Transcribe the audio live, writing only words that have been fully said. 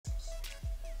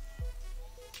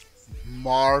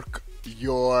Mark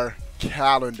your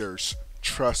calendars.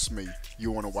 Trust me, you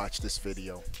want to watch this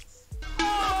video.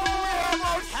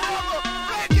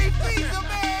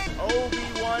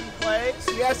 OB1 plays.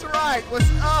 Yes, right. What's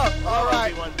up? All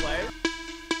right. OB1 plays.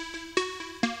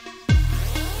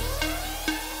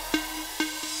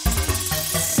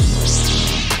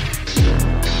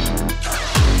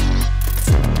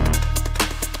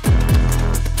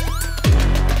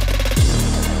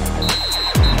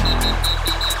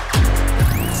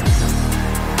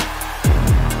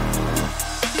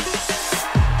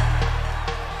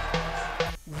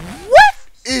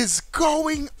 Is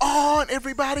going on,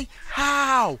 everybody?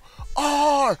 How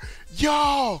are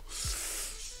y'all?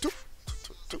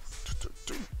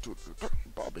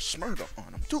 Bobby Smurda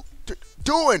on them.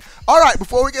 Doing all right.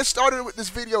 Before we get started with this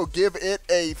video, give it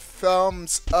a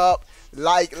thumbs up,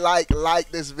 like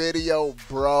this video,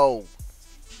 bro.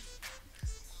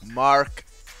 Mark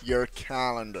your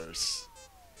calendars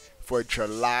for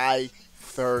July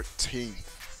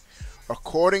 13th.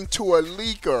 According to a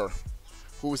leaker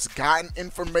who's gotten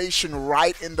information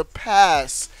right in the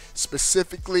past,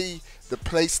 specifically the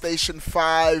PlayStation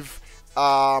 5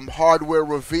 hardware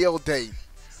reveal date,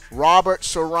 Robert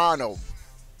Serrano,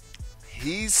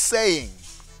 he's saying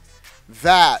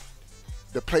that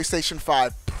the PlayStation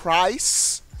 5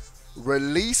 price,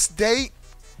 release date,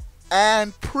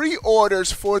 and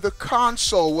pre-orders for the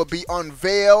console will be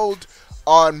unveiled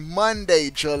on Monday,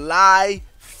 July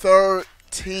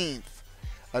 13th.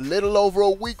 A little over a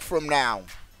week from now,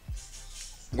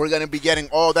 we're going to be getting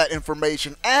all that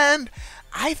information. And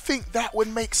I think that would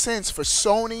make sense for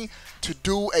Sony to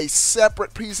do a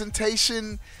separate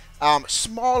presentation,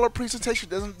 smaller presentation.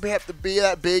 Doesn't have to be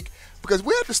that big, because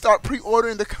we have to start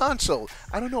pre-ordering the console.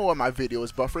 I don't know why my video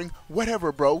is buffering.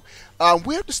 Whatever, bro.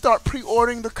 We have to start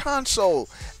pre-ordering the console.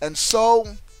 And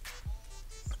so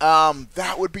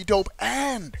that would be dope.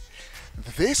 And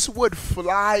this would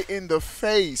fly in the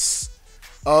face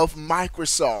of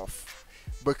Microsoft,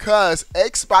 because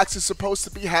Xbox is supposed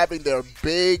to be having their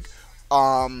big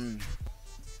July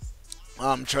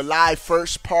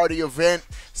 1st party event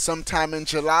sometime in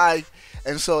July.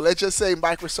 And so let's just say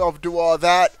Microsoft do all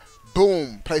that,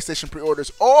 boom, PlayStation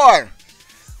pre-orders, or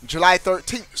July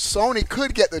 13th, Sony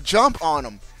could get the jump on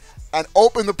them and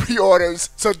open the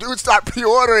pre-orders, so dudes start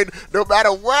pre-ordering no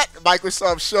matter what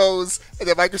Microsoft shows, and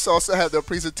then Microsoft also have their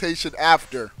presentation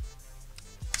after.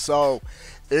 So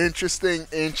interesting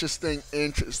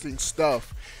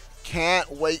stuff.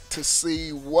 Can't wait to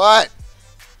see what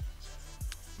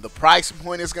the price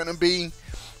point is going to be,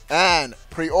 and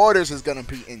pre-orders is going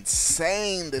to be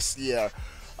insane this year.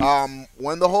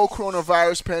 When the whole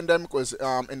coronavirus pandemic was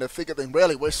in the thick of things,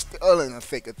 really, we're still in the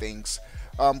thick of things,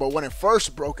 but when it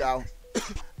first broke out,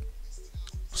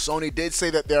 Sony did say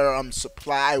that their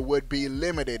supply would be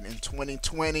limited in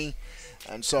 2020.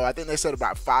 And so I think they said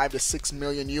about 5 to 6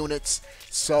 million units.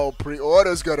 So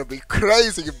pre-order's gonna be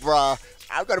crazy, bruh.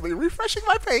 I'm gonna be refreshing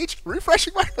my page. We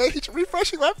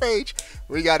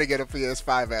gotta get a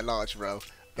PS5 at launch, bro.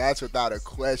 That's without a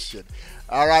question.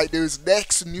 All right, dudes.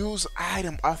 Next news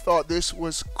item. I thought this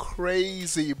was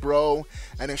crazy, bro.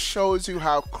 And it shows you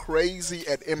how crazy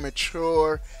and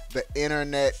immature the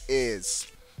internet is.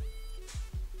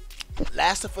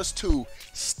 Last of Us 2,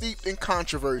 steeped in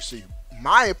controversy.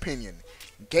 My opinion,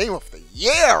 game of the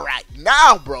year right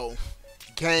now, bro.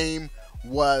 Game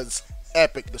was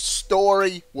epic. The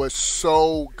story was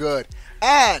so good.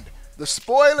 And the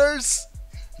spoilers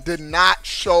did not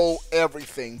show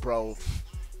everything, bro.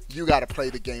 You got to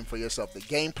play the game for yourself. The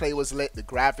gameplay was lit. The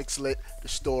graphics lit. The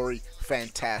story,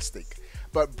 fantastic.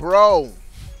 But, bro,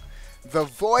 the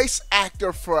voice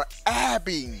actor for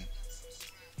Abby,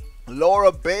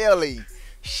 Laura Bailey,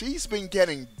 she's been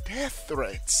getting death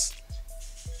threats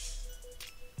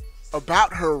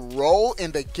about her role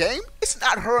in the game. It's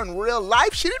not her in real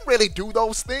life. She didn't really do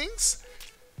those things.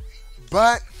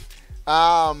 But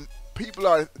people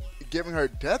are giving her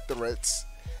death threats.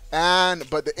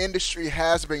 But the industry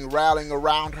has been rallying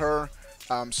around her,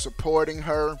 supporting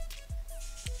her.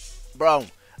 Bro,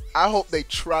 I hope they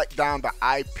track down the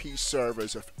IP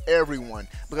servers of everyone.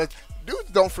 Because, dudes,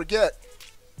 don't forget,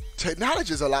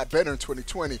 technology is a lot better in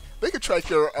 2020. They could track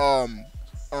your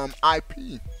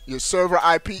IP, your server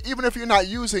IP, even if you're not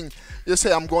using, just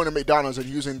say I'm going to McDonald's and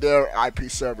using their IP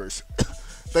servers.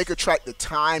 They could track the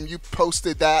time you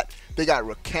posted that. They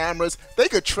got cameras. They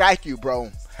could track you,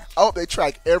 bro. I hope they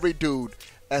track every dude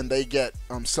and they get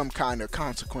some kind of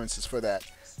consequences for that.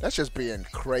 That's just being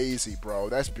crazy, bro.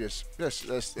 That's just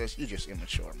you're just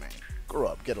immature, man. Grow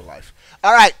up, get a life.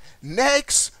 All right,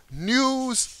 next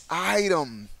news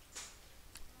item.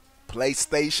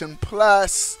 PlayStation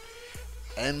Plus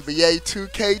NBA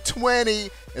 2K20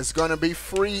 is going to be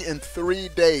free in 3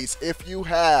 days if you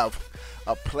have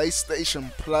a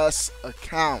PlayStation Plus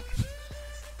account.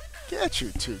 Get you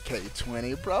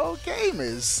 2K20, bro. Game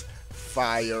is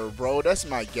fire, bro. That's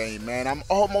my game, man. I'm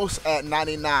almost at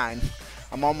 99.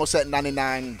 I'm almost at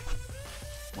 99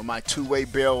 with my two-way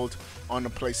build on the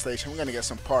PlayStation. We're going to get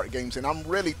some part games, and I'm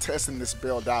really testing this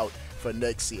build out for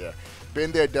next year.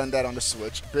 Been there, done that on the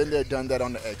Switch. Been there, done that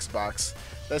on the Xbox.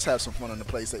 Let's have some fun on the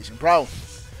PlayStation, bro.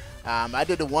 I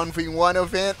did the 1v1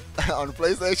 event on the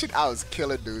PlayStation. I was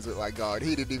killing dudes with my guard.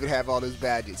 He didn't even have all his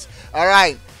badges. All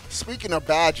right, speaking of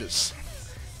badges,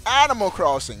 Animal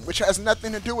Crossing, which has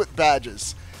nothing to do with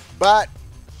badges, but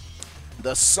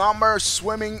the summer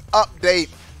swimming update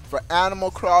for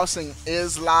Animal Crossing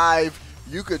is live.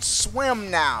 You could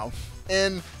swim now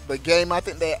in the game. I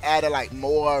think they added like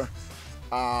more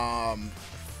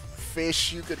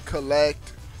fish you could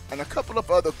collect and a couple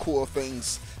of other cool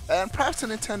things. And perhaps to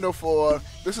Nintendo for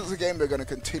this is a game they're going to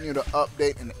continue to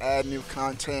update and add new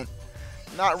content.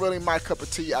 Not really my cup of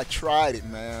tea. I tried it,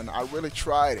 man. I really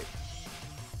tried it.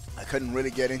 I couldn't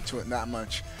really get into it that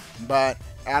much. But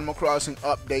Animal Crossing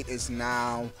update is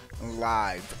now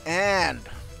live. And,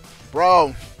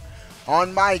 bro,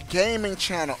 on my gaming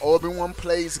channel,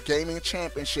 OB1play's Gaming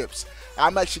Championships,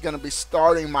 I'm actually going to be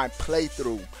starting my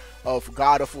playthrough of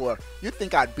God of War. You'd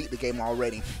think I'd beat the game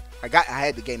already. I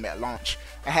had the game at launch.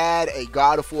 I had a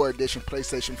God of War edition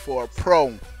PlayStation 4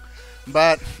 Pro,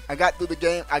 but I got through the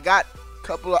game. I got a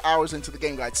couple of hours into the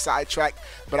game, got sidetracked,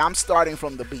 but I'm starting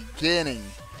from the beginning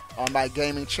on my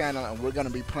gaming channel, and we're going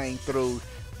to be playing through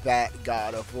that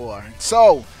God of War.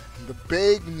 So the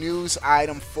big news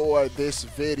item for this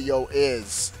video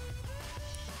is,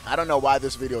 I don't know why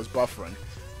this video is buffering.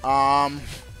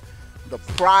 The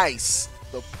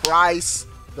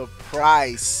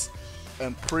price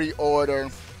and pre-order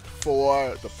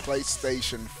for the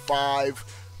PlayStation 5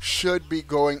 should be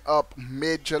going up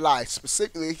mid-July.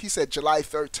 Specifically, he said July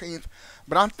 13th,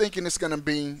 but I'm thinking it's going to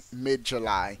be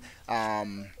mid-July.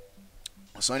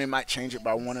 Sony might change it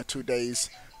by 1 or 2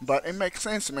 days, but it makes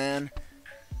sense, man.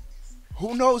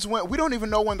 Who knows when? We don't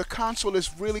even know when the console is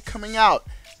really coming out.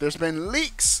 There's been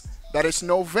leaks that it's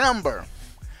November,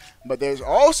 but there's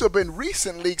also been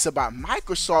recent leaks about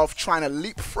Microsoft trying to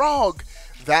leapfrog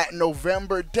that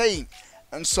November date.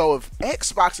 And so if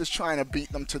Xbox is trying to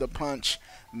beat them to the punch,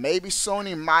 maybe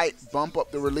Sony might bump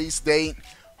up the release date.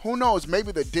 Who knows?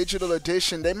 Maybe the digital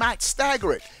edition, they might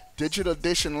stagger it. Digital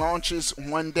edition launches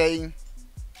one day,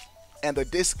 and the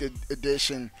disc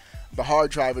edition, the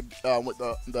hard drive with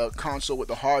the console with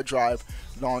the hard drive,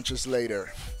 launches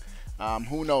later.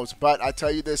 Who knows? But I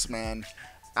tell you this, man,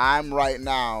 I've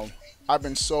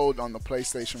been sold on the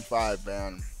PlayStation 5,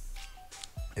 man.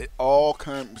 It all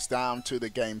comes down to the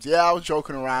games. Yeah, I was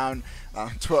joking around,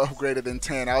 12 greater than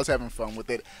 10. I was having fun with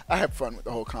it. I had fun with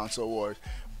the whole console wars.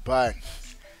 But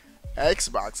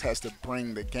Xbox has to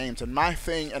bring the games. And my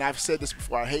thing, and I've said this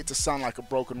before, I hate to sound like a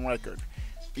broken record,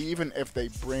 even if they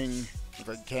bring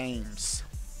the games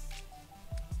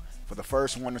for the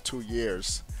first 1 or 2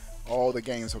 years, all the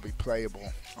games will be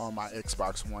playable on my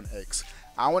Xbox One X.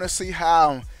 I want to see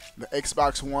how the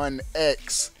Xbox One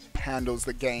X handles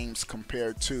the games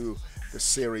compared to the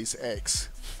Series X.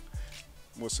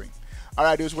 We'll see.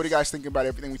 Alright, dudes, what do you guys think about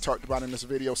everything we talked about in this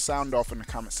video? Sound off in the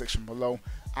comment section below.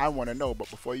 I want to know, but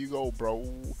before you go, bro,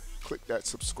 click that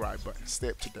subscribe button. Stay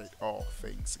up to date, all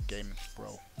things gaming,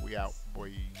 bro. We out,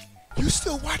 boy. You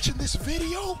still watching this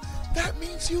video? That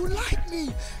means you like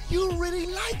me. You really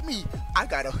like me. I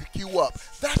gotta hook you up.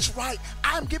 That's right.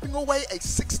 I'm giving away a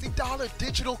 $60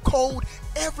 digital code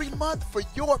every month for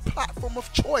your platform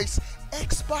of choice.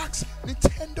 Xbox,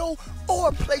 Nintendo,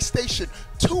 or PlayStation.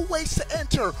 2 ways to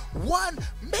enter. 1,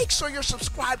 make sure you're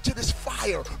subscribed to this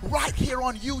fire right here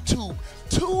on YouTube.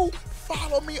 2,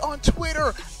 follow me on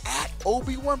Twitter at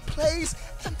OB1plays,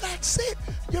 and that's it.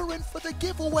 You're in for the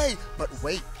giveaway. But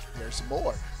wait, there's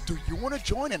more. Do you want to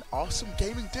join an awesome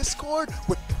gaming Discord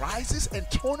with prizes and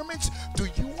tournaments? Do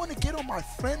you want to get on my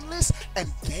friend list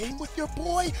and game with your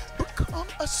boy? Become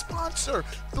a sponsor.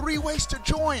 3 ways to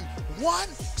join. 1,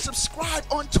 subscribe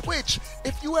on Twitch.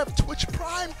 If you have Twitch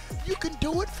Prime, you can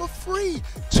do it for free.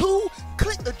 2,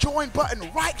 click the join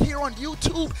button right here on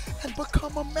YouTube and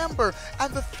become a member.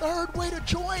 And the 3rd way to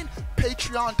join,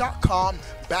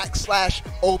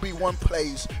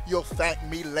 patreon.com/OB1plays. You'll thank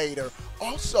me later.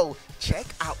 Also, check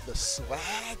out the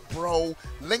swag, bro.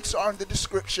 Links are in the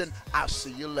description. I'll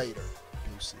see you later.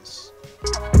 Deuces.